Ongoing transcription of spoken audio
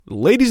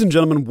Ladies and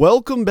gentlemen,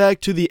 welcome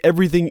back to the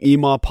Everything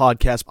EMAW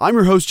podcast. I'm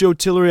your host, Joe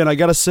Tillery, and I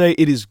gotta say,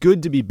 it is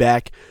good to be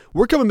back.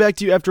 We're coming back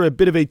to you after a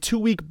bit of a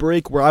 2-week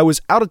break where I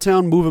was out of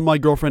town moving my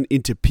girlfriend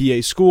into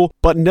PA school,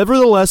 but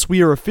nevertheless,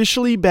 we are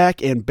officially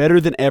back and better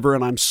than ever,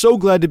 and I'm so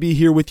glad to be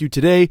here with you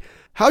today.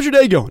 How's your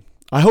day going?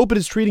 I hope it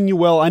is treating you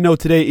well. I know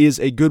today is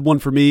a good one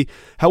for me.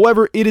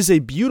 However, it is a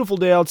beautiful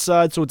day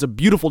outside, so it's a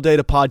beautiful day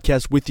to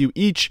podcast with you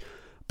each.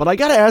 But I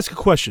gotta ask a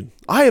question.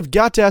 I have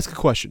got to ask a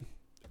question.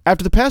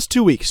 After the past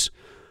 2 weeks,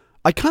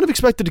 I kind of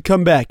expected to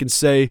come back and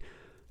say,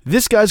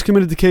 this guy's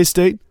committed to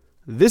K-State,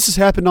 this has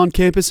happened on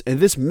campus,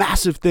 and this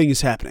massive thing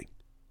is happening.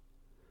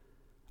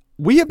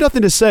 We have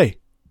nothing to say.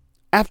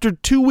 After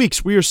 2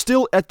 weeks, we are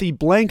still at the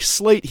blank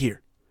slate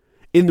here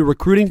in the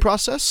recruiting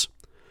process.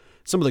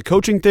 Some of the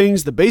coaching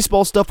things, the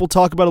baseball stuff we'll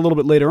talk about a little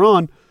bit later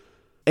on.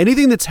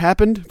 Anything that's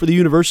happened for the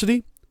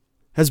university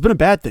has been a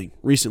bad thing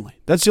recently.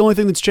 That's the only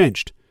thing that's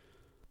changed.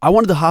 I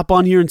wanted to hop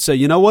on here and say,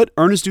 you know what?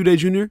 Ernest Udeh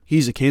Jr.,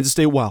 he's a Kansas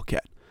State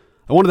Wildcat.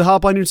 I wanted to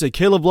hop on here and say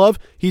Caleb Love,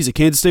 he's a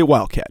Kansas State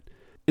Wildcat.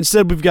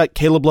 Instead, we've got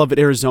Caleb Love at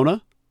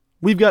Arizona.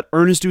 We've got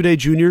Ernest Udeh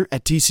Jr.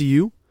 at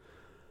TCU.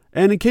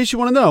 And in case you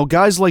want to know,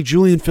 guys like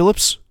Julian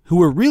Phillips,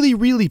 who are really,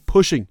 really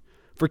pushing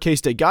for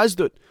K-State, guys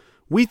that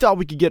we thought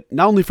we could get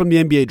not only from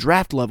the NBA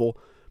draft level,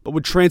 but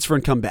would transfer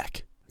and come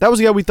back. That was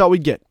the guy we thought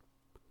we'd get.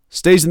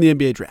 Stays in the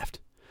NBA draft.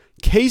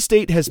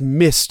 K-State has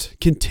missed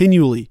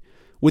continually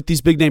with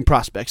these big-name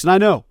prospects. And I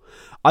know,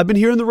 I've been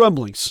hearing the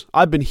rumblings.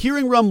 I've been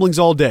hearing rumblings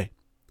all day.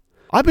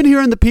 I've been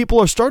hearing that people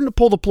are starting to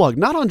pull the plug,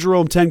 not on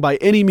Jerome Tang by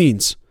any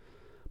means,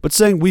 but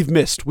saying we've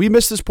missed. We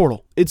missed this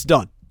portal. It's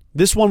done.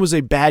 This one was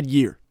a bad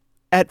year.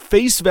 At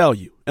face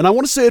value, and I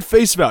want to say at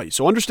face value,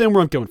 so understand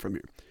where I'm coming from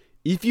here.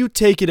 If you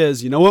take it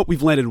as, you know what,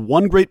 we've landed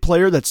one great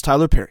player, that's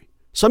Tyler Perry.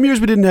 Some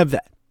years we didn't have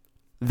that.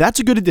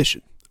 That's a good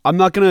addition. I'm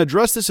not going to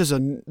address this as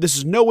this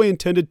is no way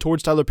intended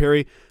towards Tyler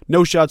Perry,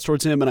 no shots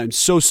towards him, and I'm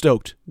so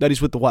stoked that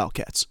he's with the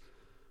Wildcats.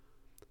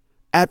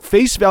 At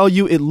face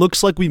value, it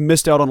looks like we've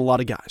missed out on a lot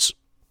of guys.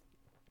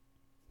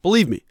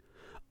 Believe me,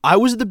 I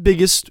was the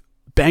biggest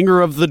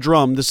banger of the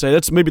drum to say,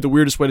 that's maybe the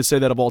weirdest way to say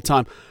that of all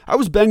time. I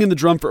was banging the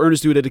drum for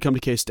Ernest Udeh to come to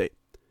K-State.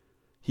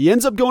 He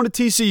ends up going to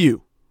TCU,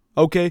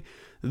 okay?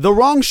 The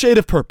wrong shade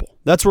of purple.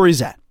 That's where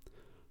he's at.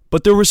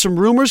 But there were some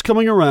rumors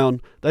coming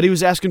around that he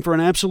was asking for an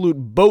absolute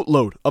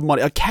boatload of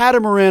money, a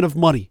catamaran of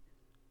money.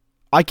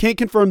 I can't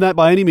confirm that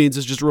by any means.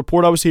 It's just a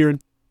report I was hearing.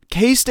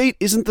 K-State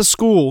isn't the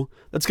school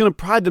that's going to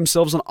pride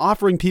themselves on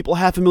offering people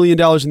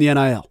 $500,000 in the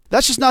NIL.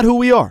 That's just not who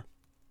we are.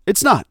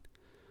 It's not.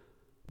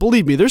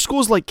 Believe me, there's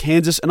schools like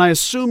Kansas, and I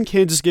assume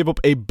Kansas gave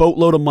up a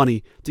boatload of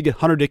money to get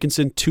Hunter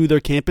Dickinson to their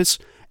campus,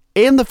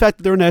 and the fact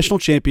that they're a national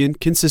champion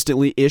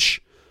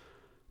consistently-ish.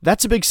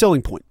 That's a big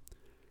selling point.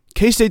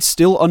 K-State's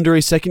still under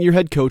a second-year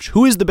head coach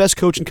who is the best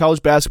coach in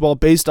college basketball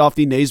based off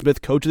the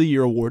Naismith Coach of the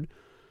Year award.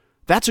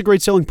 That's a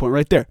great selling point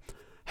right there.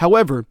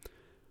 However,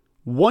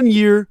 1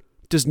 year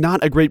does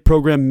not a great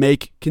program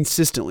make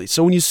consistently.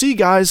 So when you see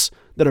guys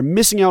that are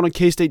missing out on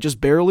K-State just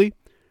barely,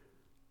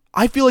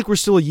 I feel like we're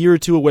still a year or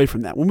two away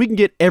from that. When we can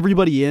get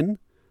everybody in,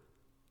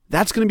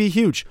 that's going to be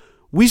huge.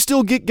 We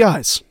still get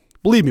guys.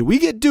 Believe me, we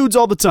get dudes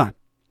all the time.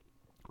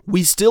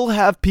 We still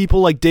have people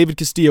like David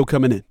Castillo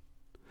coming in.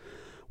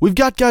 We've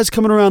got guys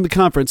coming around the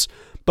conference,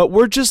 but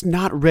we're just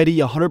not ready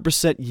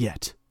 100%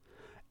 yet.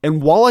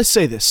 And while I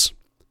say this,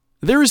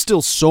 there is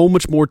still so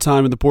much more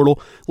time in the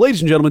portal.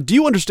 Ladies and gentlemen, do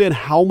you understand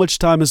how much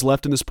time is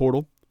left in this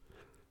portal?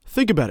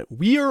 Think about it.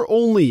 We are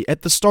only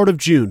at the start of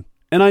June.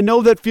 And I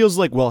know that feels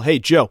like, well, hey,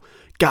 Joe,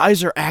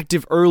 guys are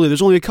active early.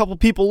 There's only a couple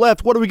people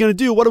left. What are we going to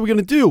do? What are we going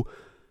to do?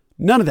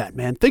 None of that,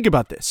 man. Think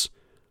about this.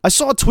 I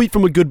saw a tweet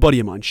from a good buddy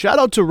of mine. Shout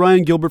out to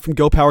Ryan Gilbert from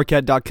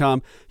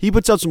GoPowerCat.com. He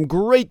puts out some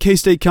great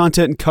K-State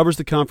content and covers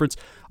the conference.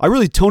 I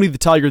really Tony the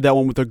Tiger that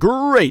one with a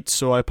great,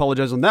 so I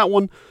apologize on that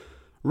one.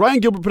 Ryan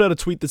Gilbert put out a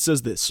tweet that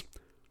says this.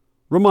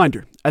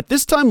 Reminder, at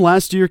this time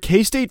last year,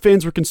 K-State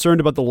fans were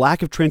concerned about the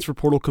lack of transfer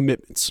portal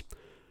commitments.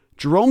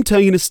 Jerome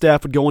Tang and his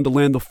staff would go on to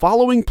land the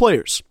following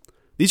players.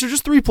 These are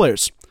just 3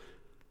 players.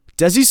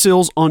 Desi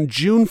Sills on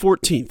June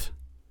 14th.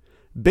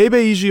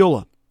 Bebe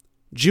Igiola,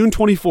 June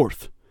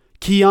 24th.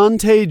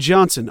 Keontae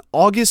Johnson,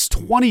 August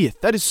 20th.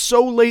 That is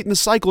so late in the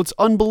cycle, it's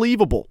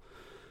unbelievable.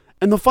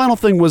 And the final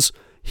thing was,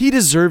 he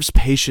deserves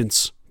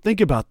patience. Think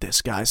about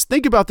this, guys.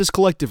 Think about this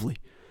collectively.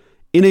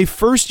 In a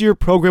first-year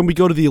program, we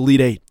go to the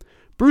Elite Eight.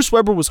 Bruce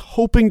Weber was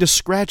hoping to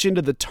scratch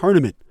into the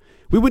tournament.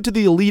 We went to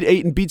the Elite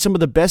Eight and beat some of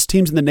the best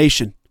teams in the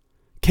nation.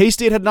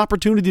 K-State had an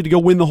opportunity to go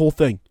win the whole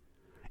thing.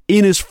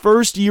 In his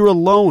first year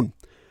alone,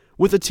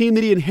 with a team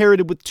that he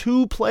inherited with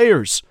 2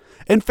 players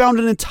and found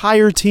an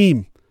entire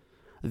team.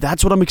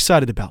 That's what I'm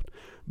excited about.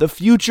 The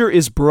future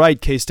is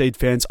bright, K-State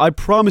fans. I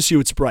promise you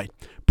it's bright.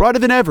 Brighter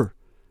than ever.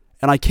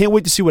 And I can't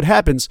wait to see what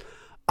happens.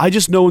 I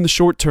just know in the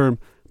short term,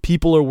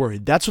 people are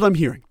worried. That's what I'm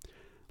hearing.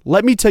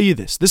 Let me tell you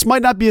this. This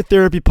might not be a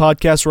therapy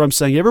podcast where I'm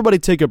saying, everybody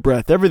take a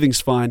breath.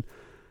 Everything's fine.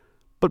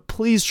 But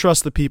please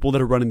trust the people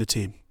that are running the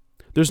team.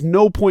 There's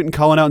no point in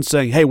calling out and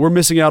saying, hey, we're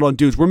missing out on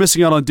dudes. We're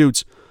missing out on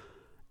dudes.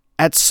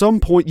 At some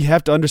point, you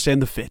have to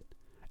understand the fit.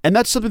 And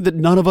that's something that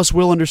none of us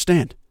will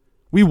understand.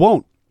 We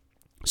won't.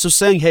 So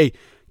saying, hey,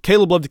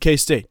 Caleb Love to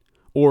K-State,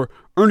 or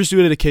Ernest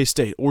Udeh to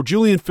K-State, or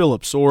Julian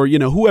Phillips, or,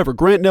 whoever,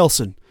 Grant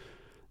Nelson.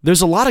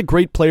 There's a lot of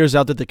great players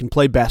out there that can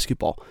play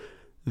basketball.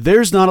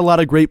 There's not a lot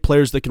of great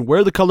players that can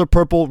wear the color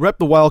purple, rep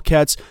the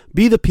Wildcats,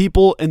 be the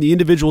people and the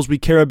individuals we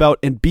care about,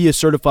 and be a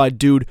certified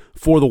dude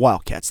for the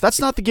Wildcats. That's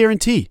not the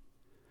guarantee.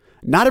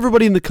 Not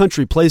everybody in the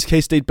country plays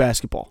K-State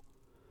basketball.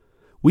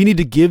 We need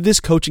to give this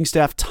coaching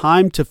staff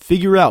time to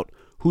figure out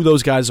who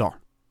those guys are.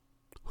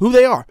 Who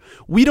they are.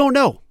 We don't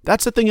know.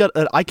 That's the thing that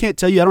I can't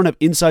tell you. I don't have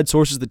inside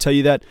sources that tell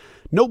you that.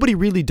 Nobody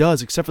really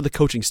does except for the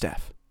coaching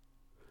staff.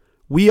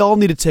 We all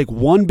need to take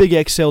one big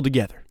exhale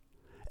together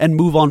and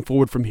move on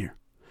forward from here.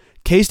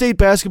 K-State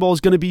basketball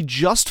is going to be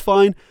just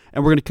fine,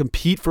 and we're going to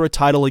compete for a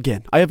title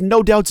again. I have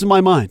no doubts in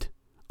my mind.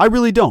 I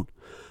really don't.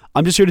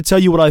 I'm just here to tell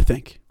you what I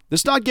think.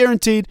 It's not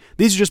guaranteed.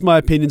 These are just my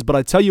opinions, but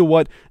I tell you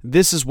what,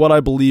 this is what I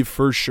believe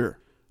for sure.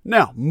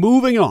 Now,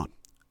 moving on.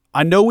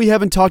 I know we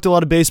haven't talked a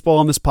lot of baseball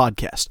on this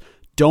podcast.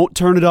 Don't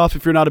turn it off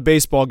if you're not a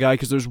baseball guy,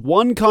 because there's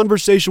one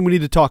conversation we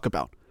need to talk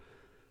about.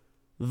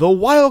 The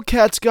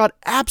Wildcats got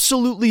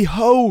absolutely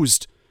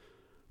hosed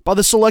by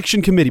the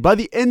selection committee, by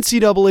the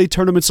NCAA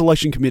Tournament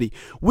selection committee.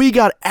 We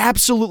got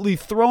absolutely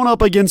thrown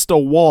up against a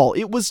wall.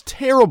 It was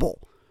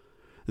terrible.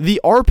 The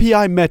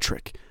RPI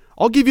metric.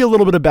 I'll give you a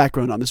little bit of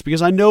background on this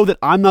because I know that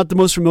I'm not the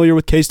most familiar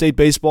with K-State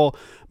baseball.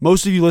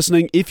 Most of you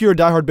listening, if you're a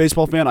diehard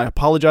baseball fan, I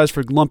apologize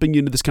for lumping you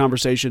into this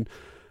conversation.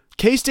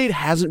 K-State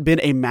hasn't been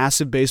a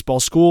massive baseball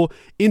school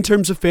in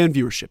terms of fan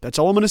viewership. That's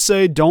all I'm going to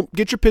say. Don't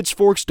get your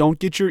pitchforks. Don't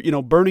get your,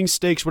 burning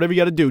stakes, whatever you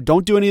got to do.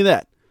 Don't do any of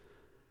that.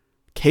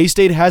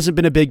 K-State hasn't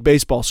been a big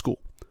baseball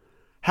school.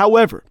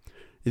 However,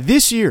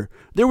 this year,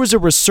 there was a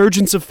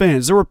resurgence of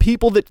fans. There were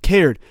people that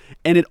cared,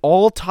 and it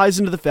all ties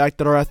into the fact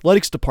that our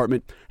athletics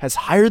department has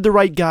hired the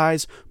right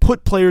guys,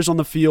 put players on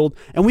the field,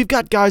 and we've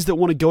got guys that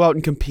want to go out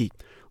and compete.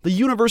 The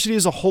university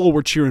as a whole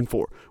we're cheering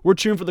for. We're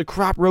cheering for the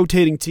crop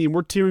rotating team.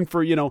 We're cheering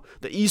for,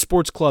 the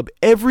esports club.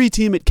 Every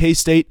team at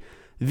K-State,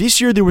 this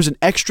year there was an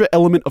extra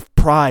element of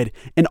pride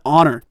and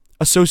honor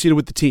associated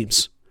with the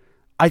teams.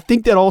 I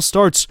think that all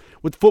starts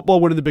with football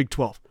winning the Big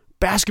 12,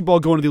 basketball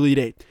going to the Elite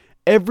Eight.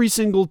 Every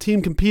single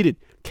team competed.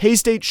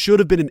 K-State should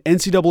have been an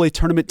NCAA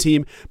tournament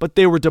team, but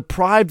they were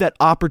deprived that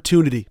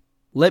opportunity.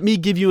 Let me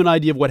give you an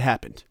idea of what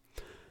happened.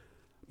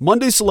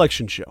 Monday's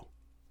selection show.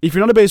 If you're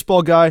not a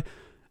baseball guy,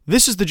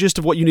 this is the gist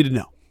of what you need to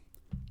know.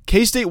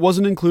 K-State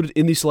wasn't included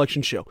in the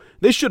selection show.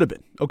 They should have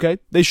been, okay?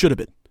 They should have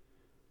been.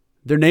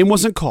 Their name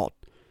wasn't called.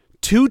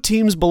 Two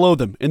teams below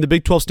them in the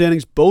Big 12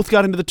 standings both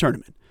got into the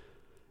tournament.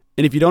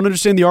 And if you don't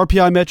understand the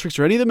RPI metrics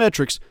or any of the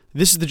metrics,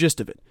 this is the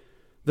gist of it.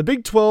 The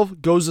Big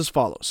 12 goes as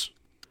follows.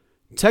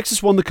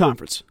 Texas won the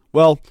conference.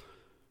 Well,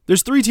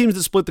 there's three teams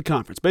that split the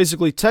conference.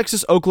 Basically,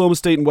 Texas, Oklahoma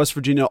State, and West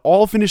Virginia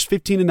all finished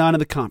 15-9 in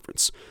the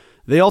conference.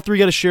 They all three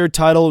got a shared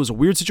title. It was a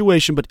weird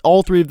situation, but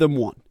all three of them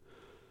won.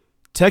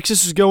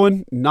 Texas is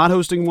going, not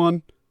hosting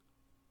one.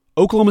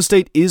 Oklahoma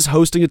State is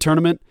hosting a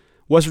tournament.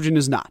 West Virginia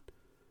is not.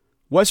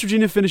 West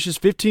Virginia finishes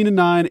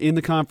 15-9 in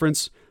the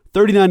conference,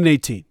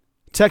 39-18.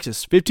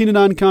 Texas,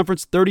 15-9 in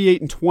conference,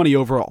 38-20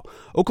 overall.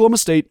 Oklahoma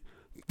State,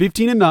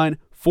 15-9,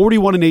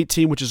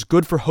 41-18, which is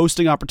good for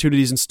hosting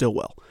opportunities in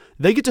Stillwell.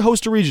 They get to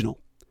host a regional.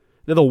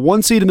 They're the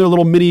one seed in their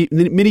little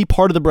mini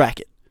part of the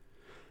bracket.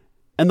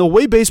 And the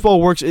way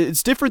baseball works,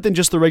 it's different than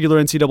just the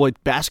regular NCAA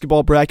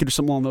basketball bracket or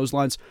something along those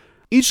lines.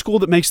 Each school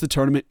that makes the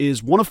tournament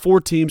is one of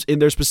four teams in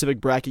their specific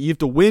bracket. You have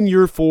to win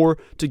your four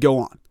to go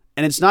on.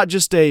 And it's not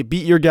just a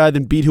beat your guy,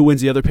 then beat who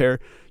wins the other pair.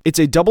 It's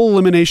a double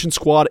elimination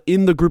squad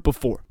in the group of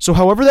four. So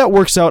however that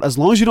works out, as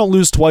long as you don't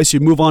lose twice, you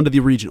move on to the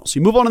regionals.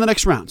 You move on to the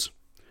next rounds.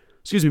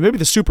 Excuse me, maybe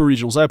the super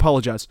regionals. I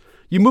apologize.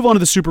 You move on to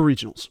the super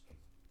regionals.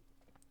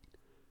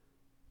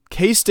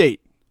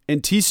 K-State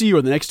and TCU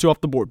are the next two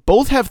off the board.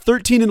 Both have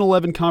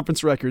 13-11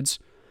 conference records.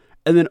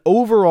 And then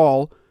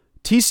overall,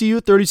 TCU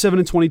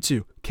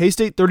 37-22.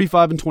 K-State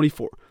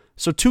 35-24.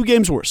 So 2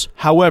 games worse.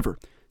 However,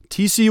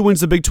 TCU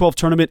wins the Big 12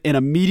 tournament and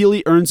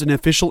immediately earns an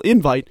official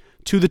invite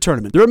to the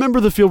tournament. They're a member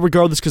of the field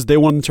regardless because they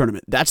won the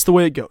tournament. That's the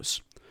way it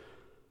goes.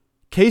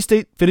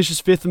 K-State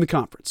finishes 5th in the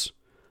conference.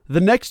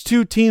 The next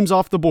two teams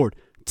off the board,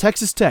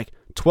 Texas Tech,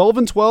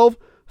 12-12,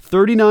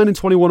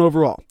 39-21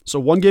 overall. So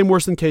 1 game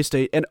worse than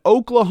K-State. And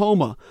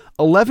Oklahoma,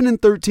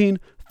 11-13,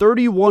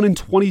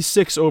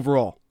 31-26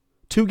 overall.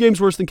 2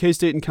 games worse than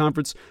K-State in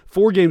conference,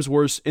 4 games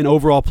worse in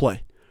overall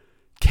play.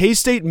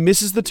 K-State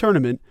misses the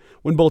tournament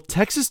when both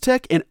Texas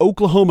Tech and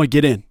Oklahoma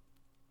get in.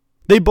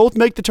 They both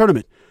make the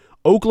tournament.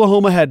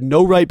 Oklahoma had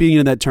no right being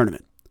in that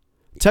tournament.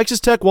 Texas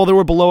Tech, while they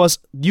were below us,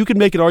 you can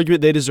make an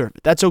argument they deserve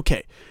it. That's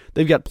okay.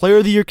 They've got Player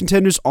of the Year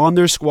contenders on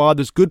their squad.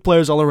 There's good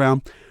players all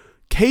around.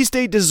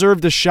 K-State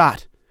deserved a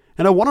shot.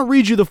 And I want to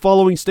read you the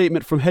following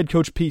statement from head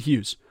coach Pete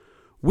Hughes.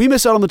 We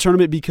miss out on the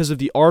tournament because of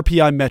the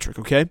RPI metric,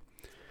 okay?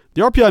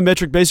 The RPI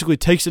metric basically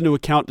takes into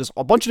account just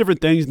a bunch of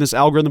different things in this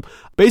algorithm.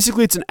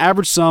 Basically, it's an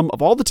average sum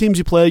of all the teams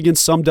you play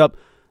against summed up.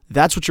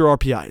 That's what your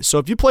RPI is. So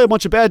if you play a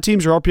bunch of bad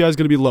teams, your RPI is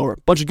going to be lower.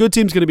 A bunch of good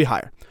teams is going to be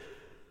higher.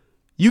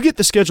 You get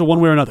the schedule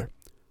one way or another.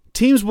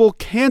 Teams will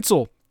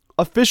cancel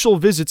official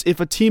visits if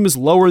a team is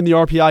lower in the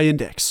RPI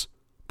index.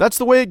 That's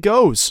the way it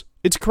goes.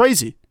 It's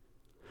crazy.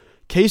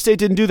 K-State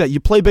didn't do that. You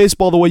play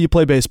baseball the way you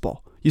play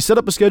baseball. You set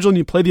up a schedule and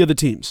you play the other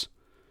teams.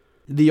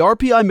 The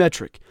RPI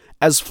metric,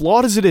 as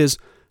flawed as it is,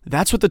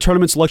 that's what the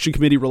tournament selection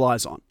committee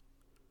relies on.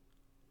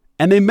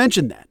 And they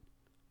mentioned that.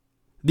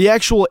 The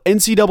actual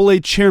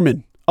NCAA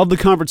chairman of the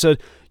conference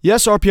said,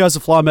 yes, RPI is a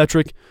flawed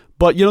metric,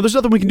 but there's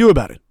nothing we can do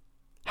about it.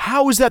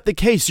 How is that the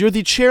case? You're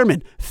the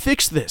chairman.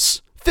 Fix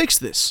this. Fix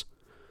this.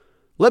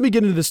 Let me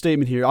get into this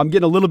statement here. I'm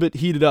getting a little bit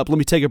heated up. Let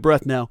me take a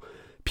breath now.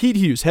 Pete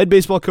Hughes, head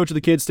baseball coach of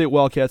the Kansas State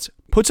Wildcats,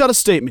 puts out a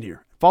statement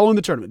here following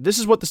the tournament. This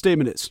is what the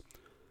statement is.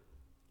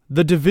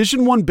 The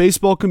Division I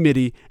Baseball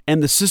Committee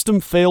and the system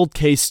failed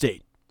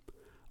K-State,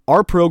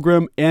 our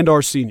program, and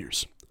our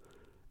seniors.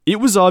 It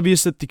was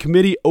obvious that the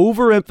committee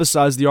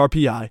overemphasized the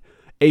RPI,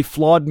 a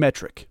flawed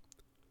metric.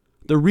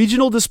 The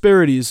regional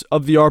disparities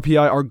of the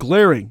RPI are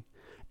glaring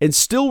and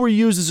still were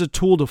used as a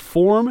tool to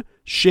form,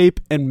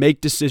 shape, and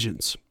make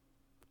decisions.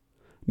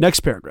 Next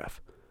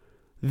paragraph.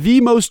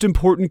 The most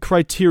important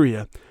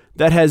criteria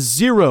that has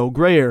zero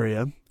gray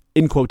area,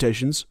 in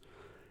quotations,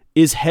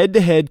 is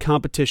head-to-head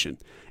competition.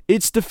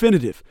 It's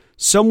definitive.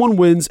 Someone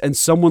wins and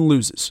someone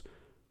loses.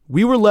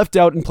 We were left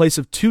out in place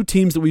of two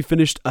teams that we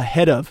finished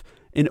ahead of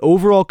in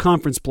overall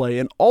conference play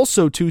and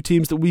also two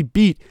teams that we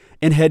beat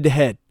in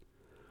head-to-head.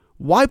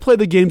 Why play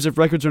the games if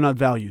records are not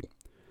valued?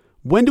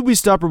 When did we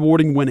stop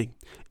rewarding winning?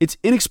 It's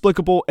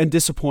inexplicable and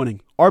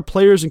disappointing. Our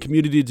players and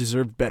community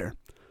deserve better.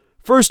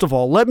 First of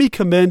all, let me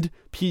commend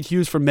Pete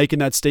Hughes for making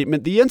that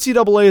statement. The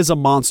NCAA is a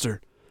monster,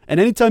 and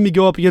anytime you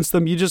go up against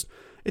them,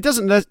 it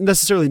doesn't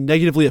necessarily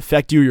negatively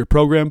affect you or your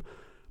program,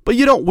 but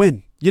you don't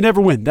win. You never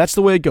win. That's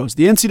the way it goes.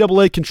 The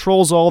NCAA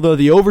controls all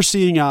the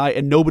overseeing eye,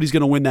 and nobody's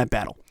going to win that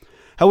battle.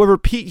 However,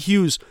 Pete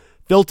Hughes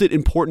felt it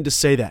important to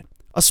say that,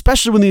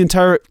 especially when the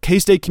entire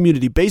K-State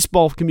community,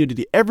 baseball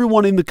community,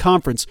 everyone in the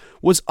conference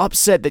was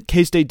upset that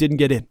K-State didn't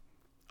get in.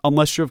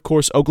 Unless you're, of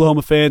course,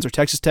 Oklahoma fans or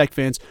Texas Tech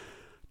fans.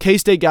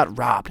 K-State got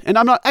robbed. And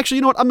I'm not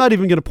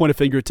even going to point a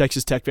finger at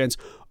Texas Tech fans.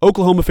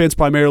 Oklahoma fans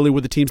primarily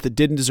were the teams that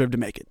didn't deserve to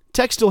make it.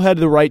 Tech still had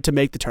the right to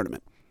make the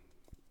tournament.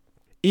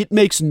 It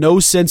makes no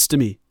sense to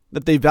me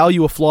that they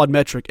value a flawed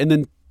metric and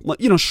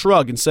then,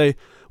 shrug and say,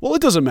 well,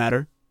 it doesn't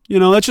matter.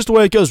 That's just the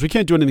way it goes. We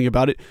can't do anything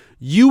about it.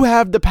 You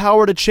have the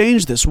power to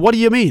change this. What do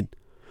you mean?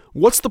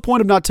 What's the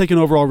point of not taking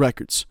overall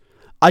records?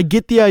 I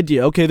get the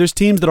idea. Okay, there's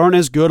teams that aren't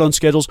as good on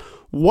schedules.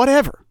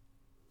 Whatever.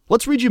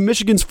 Let's read you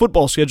Michigan's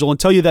football schedule and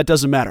tell you that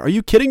doesn't matter. Are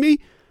you kidding me?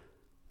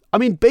 I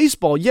mean,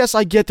 baseball, yes,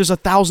 I get there's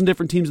 1,000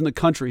 different teams in the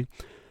country,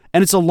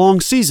 and it's a long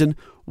season.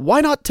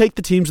 Why not take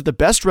the teams with the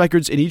best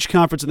records in each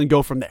conference and then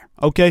go from there,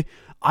 okay?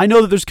 I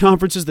know that there's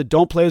conferences that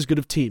don't play as good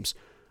of teams.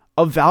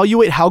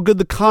 Evaluate how good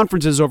the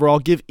conference is overall.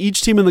 Give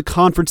each team in the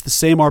conference the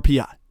same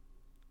RPI.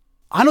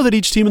 I know that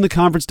each team in the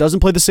conference doesn't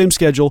play the same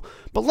schedule,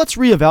 but let's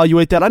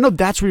reevaluate that. I know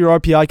that's where your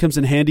RPI comes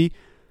in handy,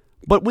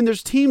 but when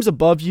there's teams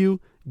above you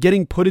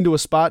getting put into a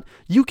spot,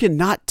 you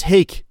cannot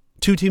take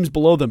two teams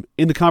below them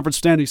in the conference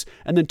standings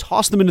and then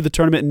toss them into the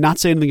tournament and not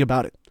say anything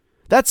about it.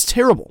 That's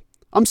terrible.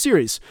 I'm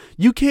serious.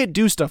 You can't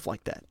do stuff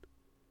like that.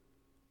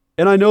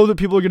 And I know that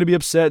people are going to be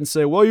upset and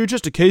say, well, you're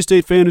just a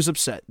K-State fan who's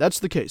upset. That's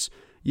the case.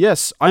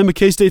 Yes, I'm a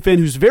K-State fan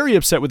who's very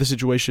upset with the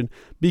situation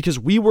because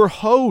we were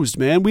hosed,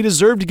 man. We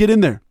deserved to get in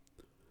there.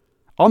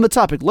 On the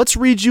topic, let's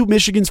read you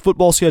Michigan's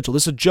football schedule.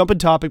 This is a jumping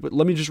topic, but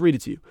let me just read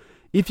it to you.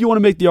 If you want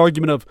to make the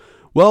argument of,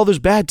 well, there's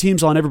bad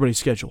teams on everybody's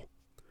schedule.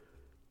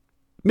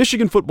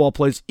 Michigan football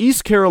plays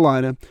East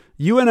Carolina,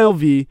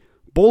 UNLV,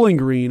 Bowling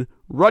Green,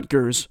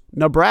 Rutgers,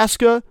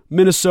 Nebraska,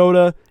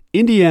 Minnesota,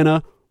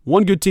 Indiana,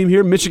 one good team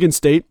here, Michigan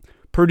State,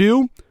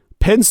 Purdue,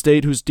 Penn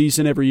State, who's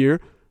decent every year,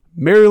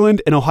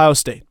 Maryland, and Ohio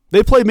State.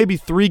 They play maybe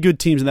three good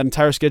teams in that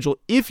entire schedule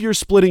if you're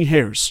splitting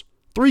hairs.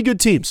 Three good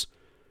teams.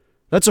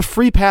 That's a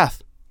free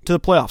path to the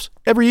playoffs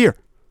every year.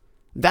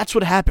 That's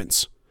what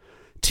happens.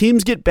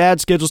 Teams get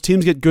bad schedules,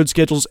 teams get good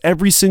schedules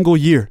every single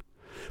year.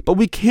 But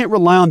we can't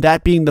rely on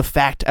that being the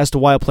fact as to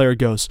why a player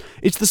goes.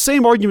 It's the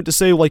same argument to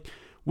say, like,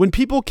 when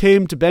people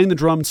came to bang the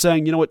drum and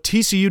saying, you know what,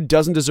 TCU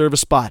doesn't deserve a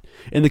spot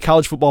in the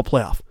college football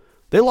playoff.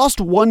 They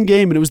lost one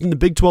game, and it was in the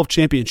Big 12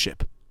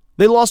 championship.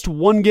 They lost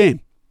one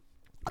game.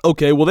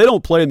 Okay, well, they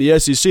don't play in the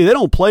SEC. They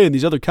don't play in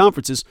these other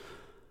conferences.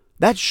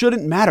 That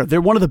shouldn't matter. They're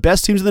one of the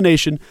best teams in the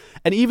nation,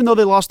 and even though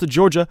they lost to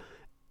Georgia,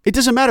 it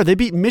doesn't matter. They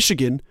beat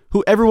Michigan,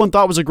 who everyone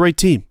thought was a great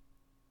team.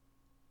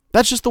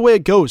 That's just the way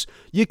it goes.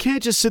 You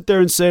can't just sit there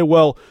and say,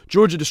 well,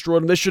 Georgia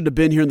destroyed them. They shouldn't have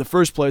been here in the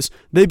first place.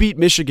 They beat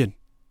Michigan.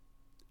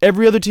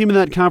 Every other team in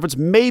that conference,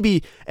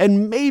 maybe,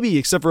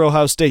 except for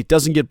Ohio State,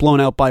 doesn't get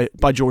blown out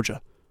by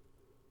Georgia.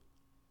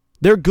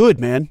 They're good,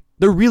 man.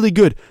 They're really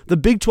good. The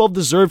Big 12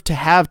 deserved to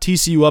have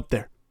TCU up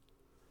there.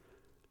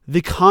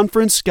 The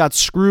conference got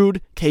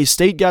screwed,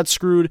 K-State got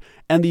screwed,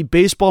 and the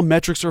baseball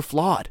metrics are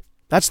flawed.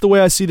 That's the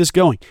way I see this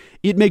going.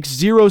 It makes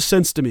zero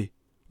sense to me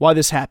why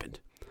this happened.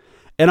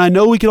 And I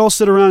know we can all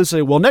sit around and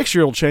say, well, next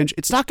year it'll change.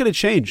 It's not going to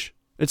change.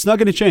 It's not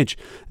going to change.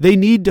 They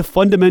need to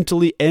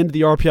fundamentally end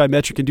the RPI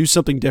metric and do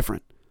something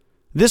different.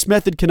 This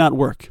method cannot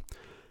work.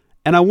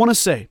 And I want to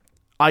say,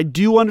 I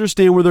do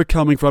understand where they're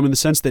coming from in the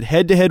sense that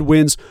head-to-head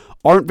wins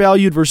aren't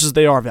valued versus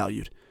they are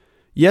valued.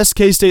 Yes,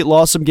 K-State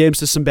lost some games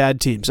to some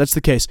bad teams. That's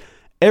the case.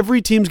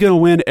 Every team's going to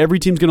win. Every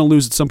team's going to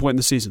lose at some point in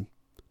the season.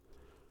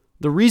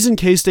 The reason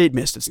K-State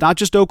missed, it's not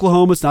just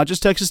Oklahoma, it's not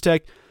just Texas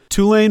Tech.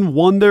 Tulane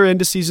won their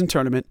end-of-season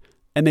tournament,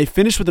 and they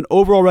finished with an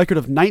overall record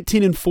of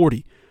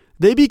 19-40.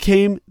 They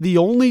became the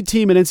only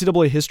team in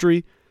NCAA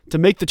history to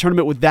make the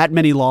tournament with that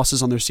many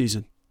losses on their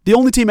season. The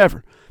only team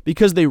ever,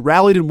 because they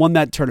rallied and won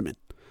that tournament.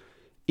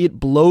 It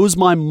blows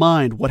my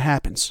mind what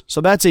happens.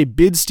 So that's a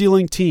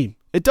bid-stealing team.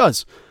 It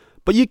does.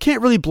 But you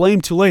can't really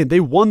blame Tulane.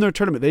 They won their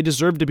tournament. They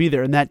deserve to be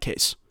there in that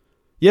case.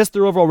 Yes,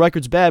 their overall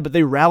record's bad, but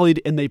they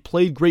rallied and they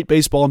played great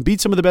baseball and beat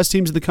some of the best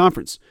teams in the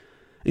conference,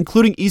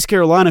 including East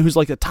Carolina, who's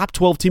like the top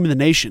 12 team in the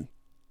nation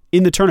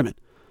in the tournament.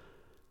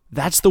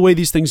 That's the way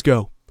these things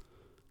go.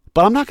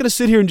 But I'm not going to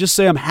sit here and just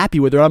say I'm happy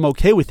with it or I'm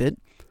okay with it.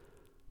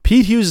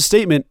 Pete Hughes'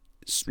 statement,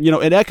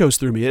 it echoes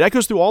through me. It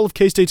echoes through all of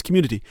K-State's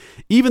community.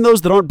 Even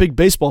those that aren't big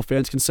baseball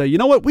fans can say, you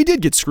know what, we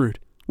did get screwed.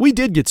 We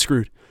did get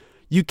screwed.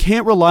 You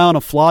can't rely on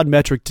a flawed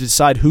metric to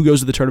decide who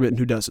goes to the tournament and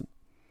who doesn't.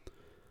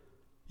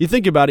 You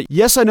think about it,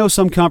 yes, I know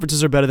some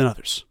conferences are better than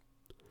others.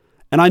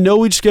 And I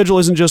know each schedule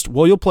isn't just,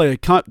 well, you'll play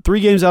 3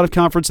 games out of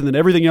conference and then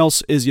everything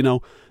else is,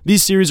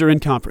 these series are in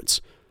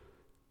conference.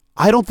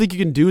 I don't think you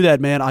can do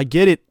that, man. I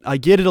get it. I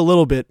get it a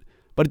little bit,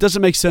 but it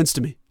doesn't make sense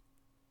to me.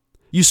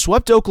 You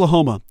swept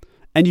Oklahoma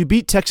and you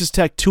beat Texas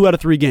Tech 2 out of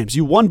 3 games.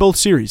 You won both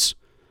series.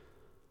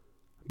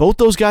 Both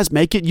those guys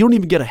make it. You don't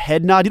even get a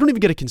head nod. You don't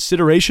even get a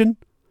consideration.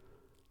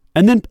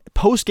 And then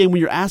post-game,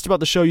 when you're asked about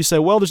the show, you say,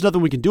 well, there's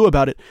nothing we can do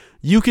about it.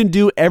 You can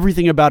do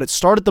everything about it.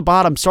 Start at the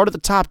bottom. Start at the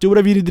top. Do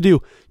whatever you need to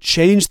do.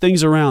 Change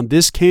things around.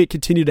 This can't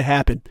continue to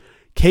happen.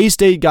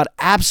 K-State got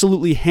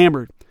absolutely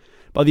hammered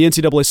by the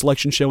NCAA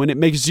selection show, and it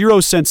makes zero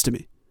sense to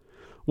me.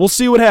 We'll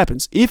see what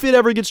happens. If it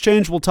ever gets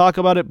changed, we'll talk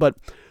about it, but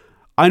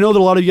I know that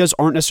a lot of you guys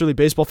aren't necessarily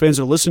baseball fans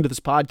that are listening to this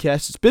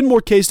podcast. It's been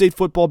more K-State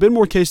football, been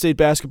more K-State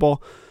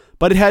basketball,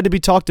 but it had to be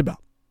talked about.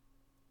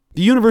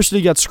 The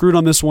university got screwed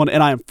on this one,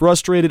 and I am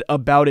frustrated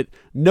about it,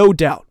 no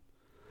doubt.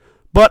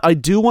 But I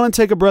do want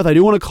to take a breath. I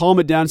do want to calm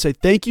it down and say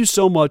thank you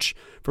so much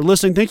for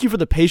listening. Thank you for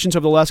the patience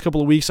over the last couple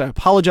of weeks. I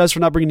apologize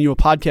for not bringing you a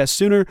podcast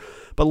sooner,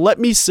 but let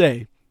me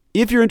say,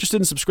 if you're interested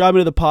in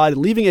subscribing to the pod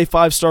and leaving a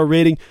 5-star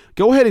rating,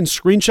 go ahead and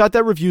screenshot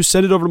that review.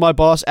 Send it over to my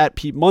boss at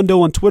Pete Mundo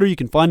on Twitter. You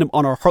can find him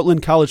on our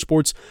Heartland College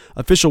Sports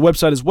official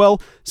website as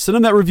well. Send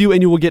him that review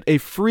and you will get a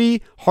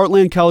free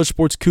Heartland College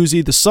Sports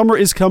koozie. The summer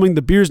is coming.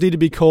 The beers need to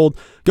be cold.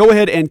 Go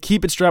ahead and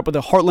keep it strapped with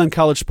a Heartland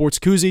College Sports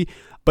koozie.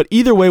 But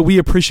either way, we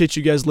appreciate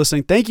you guys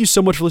listening. Thank you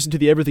so much for listening to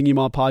the Everything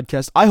Email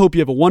podcast. I hope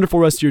you have a wonderful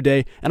rest of your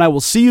day, and I will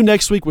see you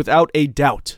next week without a doubt.